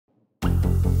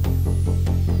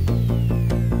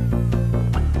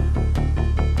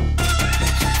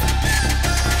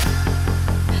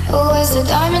was a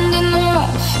diamond in the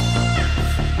rough.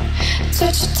 That's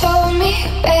what you told me,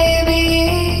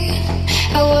 baby.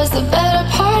 I was the better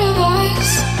part of us,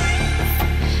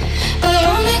 but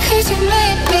only 'cause you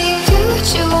made me do what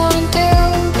you wanna do,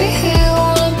 be who you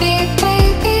wanna be,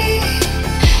 baby.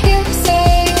 You say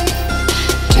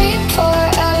dream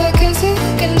forever 'cause you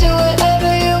can do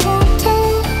whatever you want to,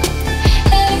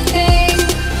 anything.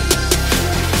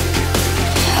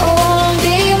 I wanna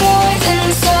be more than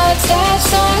sad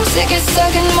songs that get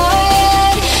stuck in my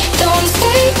head. Don't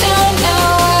stay down now,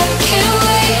 I can't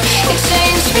wait. You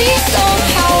changed me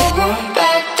somehow, won't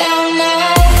back down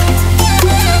now.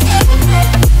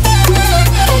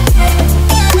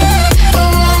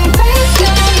 Won't back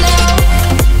down now.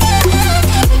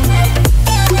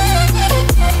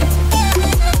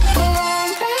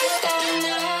 Won't back down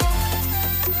now.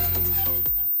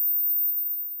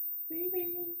 Baby,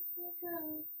 wake up.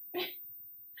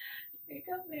 Wake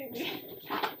up, baby.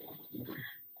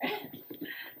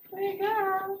 Wake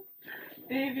up.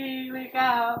 Baby, wake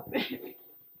up.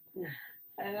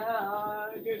 Hello,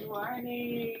 good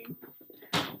morning.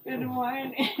 Good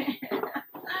morning.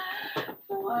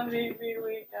 Come on, baby,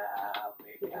 wake up.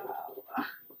 Wake up.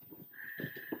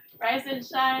 Rise and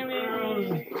shine,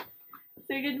 baby.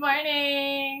 Say good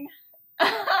morning.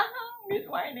 Good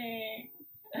morning.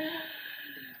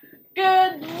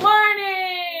 Good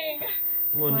morning.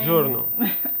 Buongiorno.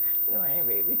 Good morning,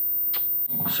 baby.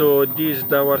 So this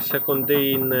is our second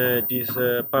day in this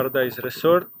Paradise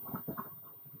Resort,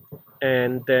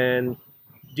 and then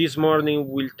this morning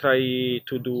we'll try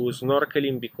to do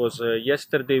snorkeling because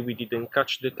yesterday we didn't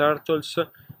catch the turtles,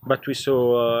 but we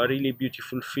saw a really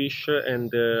beautiful fish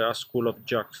and a school of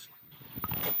jacks.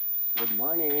 Good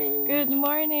morning. Good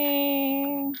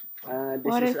morning.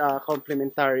 This is a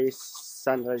complimentary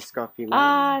sunrise coffee.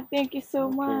 Ma'am. Thank you so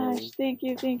Okay. much. Thank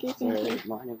you. Good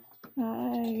morning.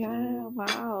 Hi, yeah,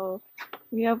 wow.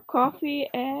 We have coffee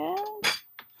and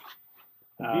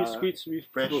Biscuits with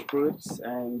fresh fruit. fruits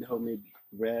and homemade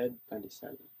bread and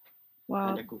wow.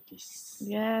 and the cookies.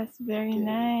 Yes, very Okay.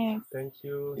 nice. Thank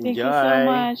you. Thank you so Enjoy.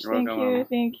 much. You're Thank welcome, you. Mama.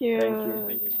 Thank you.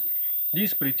 Thank you. This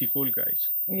is pretty cool,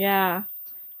 guys. Yeah.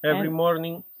 Every And-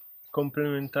 morning,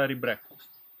 complimentary breakfast.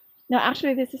 No,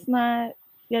 actually, this is not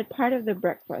yet part of the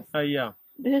breakfast. Yeah,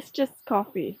 This is just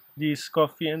coffee. this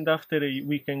coffee, and after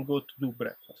we can go to do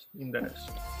breakfast in the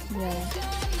restaurant. Yeah.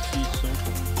 See you soon.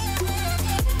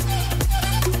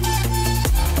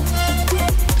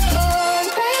 Won't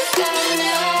back down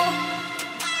now.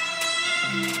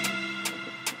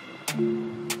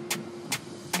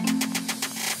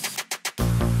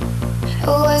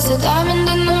 Was a diamond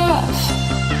in the rough.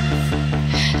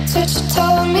 That's what you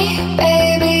told me,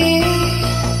 baby.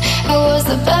 I was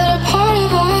the better part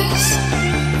of us,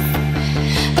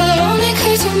 but only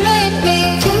 'cause you made me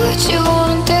do what you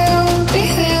wanna do, be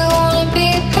who you wanna be,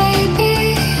 baby.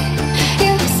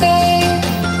 You say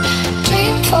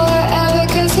dream forever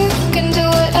 'cause you can do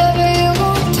whatever you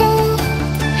want to,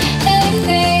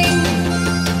 anything.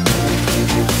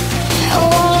 I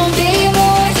wanna be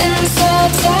more than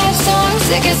sad songs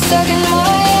that get stuck in my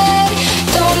head.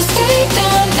 Don't stay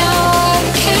down now, I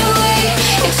can't wait.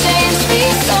 You changed me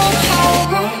somehow,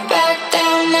 won't back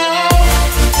down now.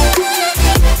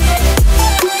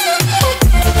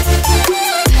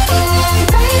 Won't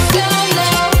back down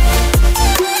now.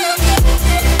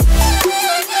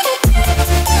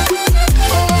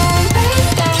 Won't back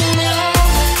down now.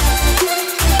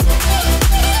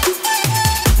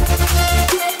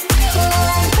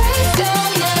 Won't back down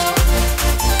now.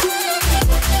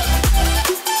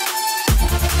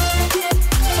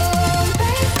 Won't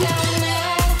back down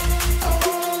now. I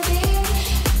wanna be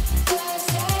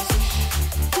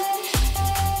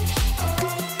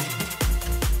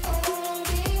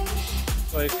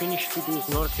So I finished to do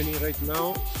snorkeling right now,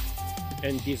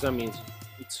 and it's amazing.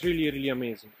 It's really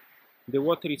amazing. The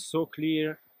water is so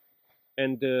clear,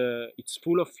 and it's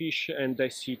full of fish, and I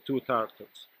see 2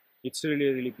 turtles. It's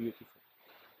really beautiful.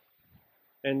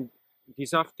 And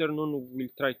this afternoon we'll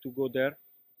try to go there,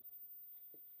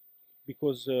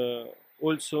 because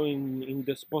also in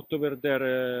the spot over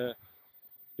there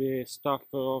the staff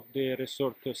of the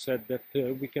resort said that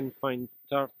we can find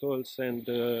turtles and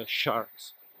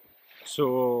sharks.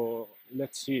 So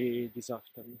let's see this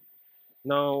afternoon.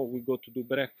 Now we go to do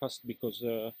breakfast because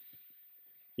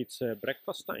it's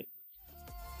breakfast time.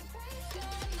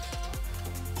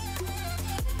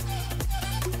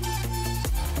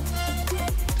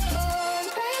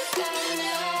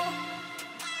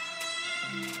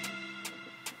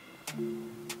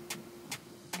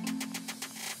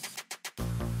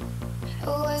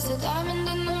 Was a diamond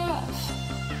in the rough.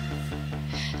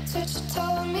 That's what you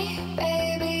told me,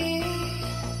 baby.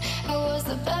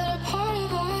 the better part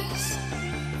of us.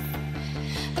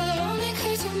 But only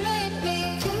 'cause you made me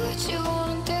do what you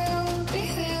wanna do, be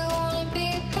who you wanna be,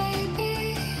 baby.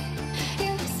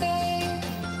 You say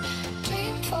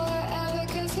dream forever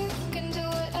 'cause you can do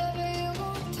whatever you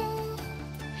want to.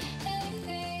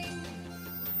 Anything.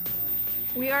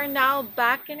 We are now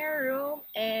back in our room,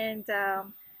 and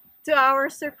to our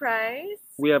surprise,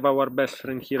 We have our best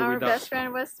friend here our with best us.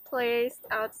 friend was placed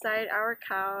outside our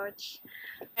couch,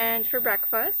 and for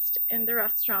breakfast in the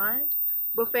restaurant,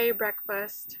 buffet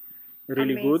breakfast.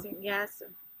 Really good. Amazing. Yes,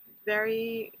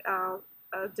 very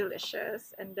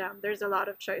delicious, and there's a lot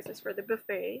of choices for the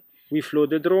buffet. We flew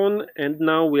the drone and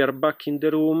now we are back in the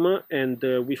room and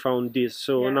we found this.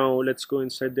 So Yeah. now let's go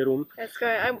inside the room. Let's go.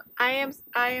 I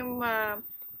am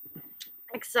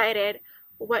excited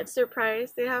what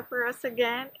surprise they have for us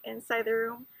again inside the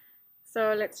room.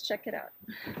 So let's check it out.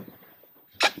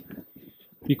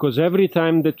 Because every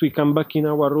time that we come back in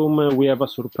our room, we have a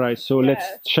surprise. So let's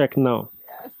Yes. check now.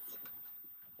 Yes.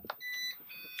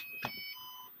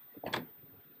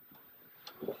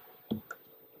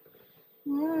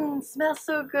 Smells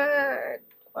so good.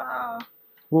 Wow.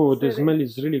 Oh, the Really? smell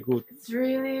is really good. It's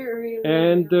really, really.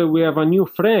 And we have a new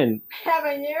friend. have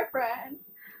a new friend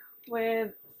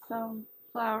with some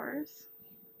flowers.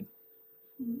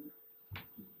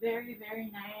 Very, very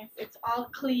nice. It's all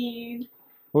clean.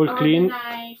 All clean,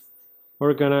 Organized.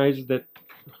 organized. That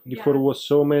before Yes. was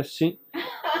so messy.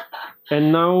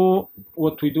 And now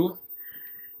what we do?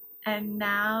 And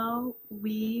now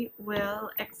we will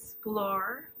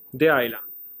explore The island.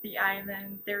 the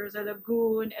island. There's a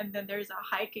lagoon, and then there's a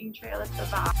hiking trail at the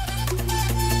back.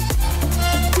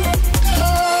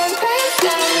 Break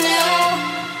down now.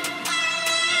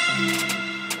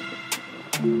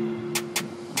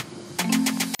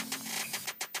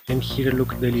 And here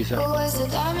look the Lisa. Who was a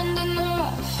diamond in the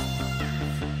rough?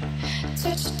 That's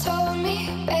what you told me,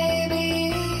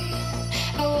 baby.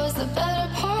 I was the better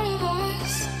part of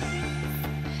us.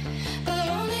 But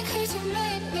only 'cause you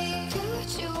made me do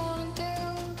what you want to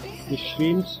do. The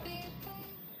shrimps.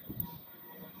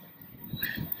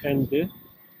 And the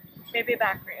Baby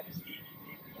back ribs.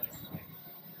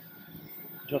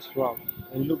 just wow.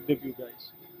 And look the view, guys.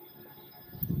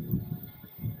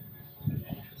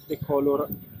 The color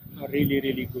are really,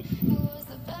 really good. Who was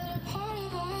the better part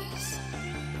of us?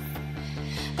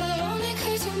 But only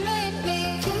 'cause you made me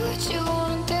do what you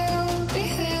want to do. Be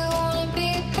who you wanna be,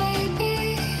 baby.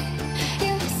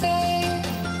 You say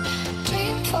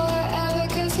dream forever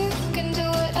 'cause you can do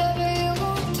whatever you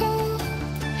want to.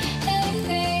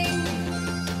 Anything.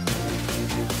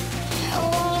 I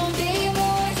wanna be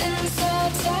more than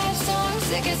sad, sad songs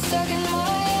that get stuck in my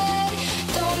head.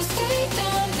 Don't stay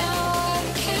down now, I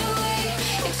can't wait.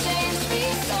 It changed me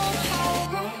somehow,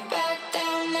 won't back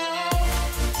down now.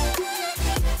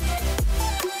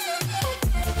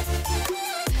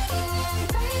 I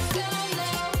won't break down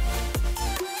now.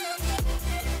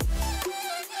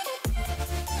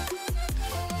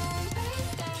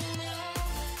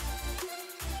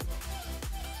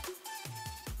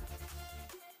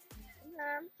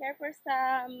 Care for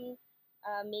some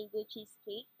mango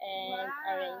cheesecake and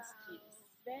orange juice.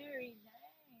 Very nice.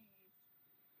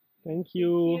 Thank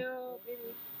you.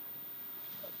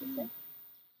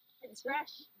 It's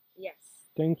fresh. Yes.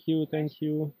 Thank you. Thank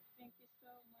you. Thank you so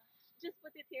much. Just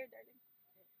put it here, darling.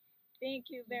 Thank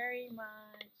you very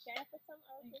much. Can I put some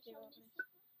Thank you. orange?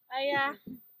 Yeah.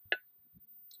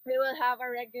 We will have a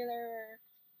regular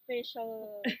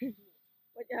facial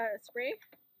spray.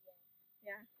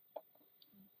 Yeah.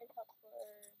 It helps for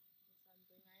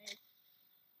sunburn. Nice.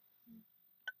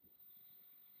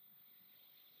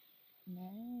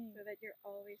 Nice. So that you're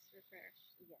always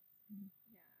refreshed. Yes. Yeah.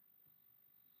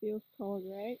 Feels cold,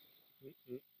 right?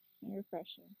 And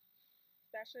refreshing.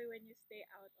 Especially when you stay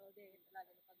out all day.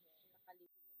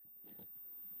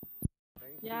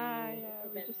 Yeah,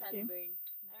 we just came.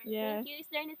 Yes. Thank you. Is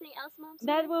there anything else, Mom?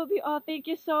 That will be all. Thank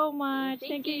you so much.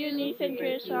 Thank Thank you, you. Eunice and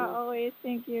Thank Trisha. you. Always.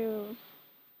 Thank you.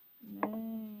 Nice.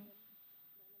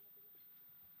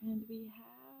 And we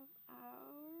have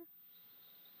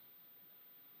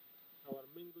Our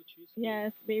mango cheese.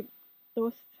 yes, babe,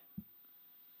 toast.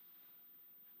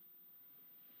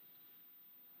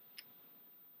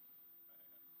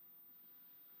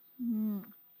 Mm.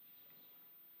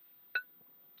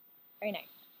 Very nice.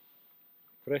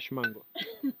 Fresh mango.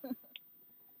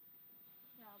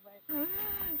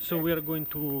 So we are going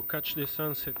to catch the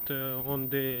sunset on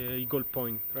the Eagle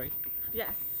Point, right?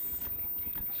 Yes.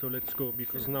 So let's go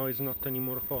because now it's not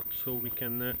anymore hot, so we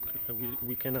can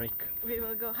hike. We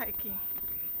will go hiking.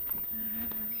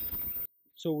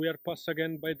 So we are passed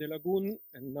again by the lagoon,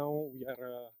 and now we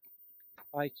are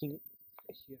hiking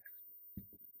here.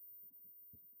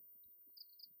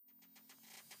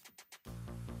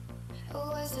 It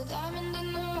was a diamond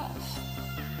in the rough.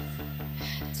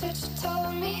 That's what you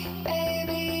told me,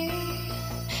 baby.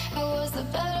 It was the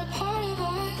better part of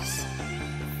us.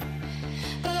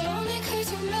 But only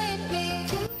 'cause you made me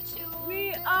do what you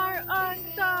We are on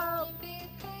top!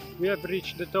 We have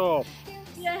reached the top,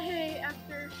 Yay!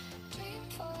 After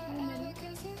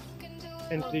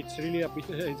and it's really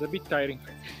it's a bit tiring,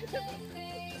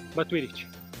 but we reach,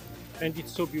 and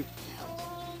it's so beautiful.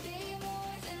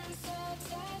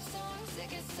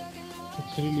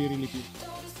 It's really, really beautiful.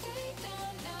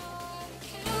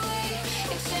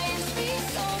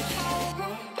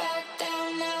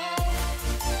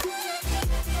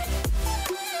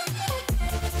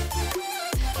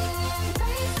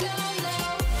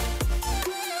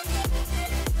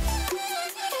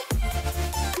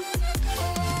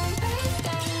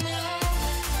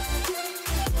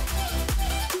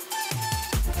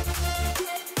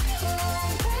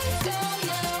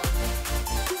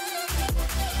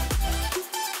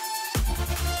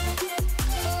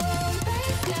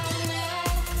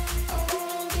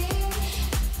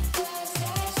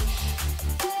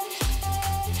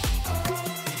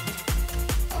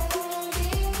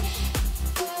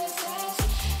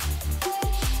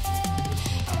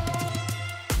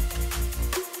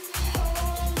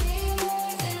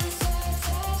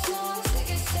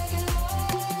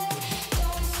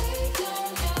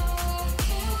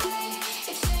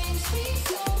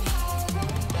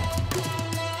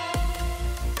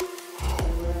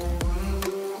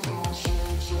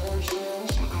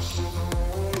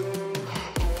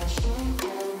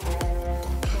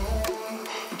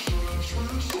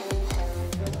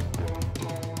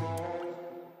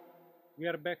 We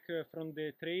are back from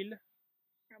the trail.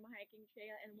 from a hiking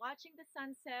trail and watching the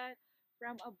sunset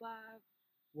from above.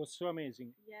 Was so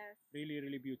amazing, Yes. really,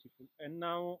 really beautiful. And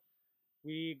now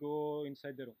we go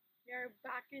inside the room. We are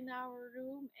back in our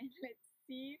room and let's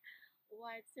see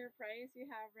what surprise we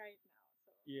have right now.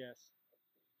 So Yes.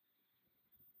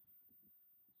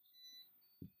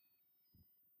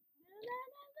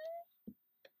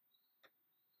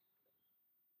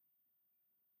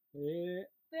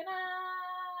 ta-da!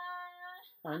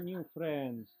 A new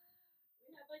friend.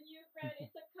 We have a new friend.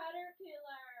 It's a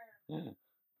caterpillar.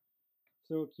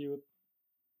 So cute.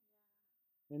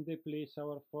 And they place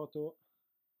our photo.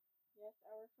 Yes,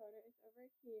 our photo is over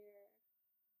here,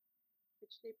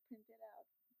 which they printed out.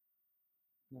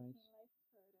 Nice. Something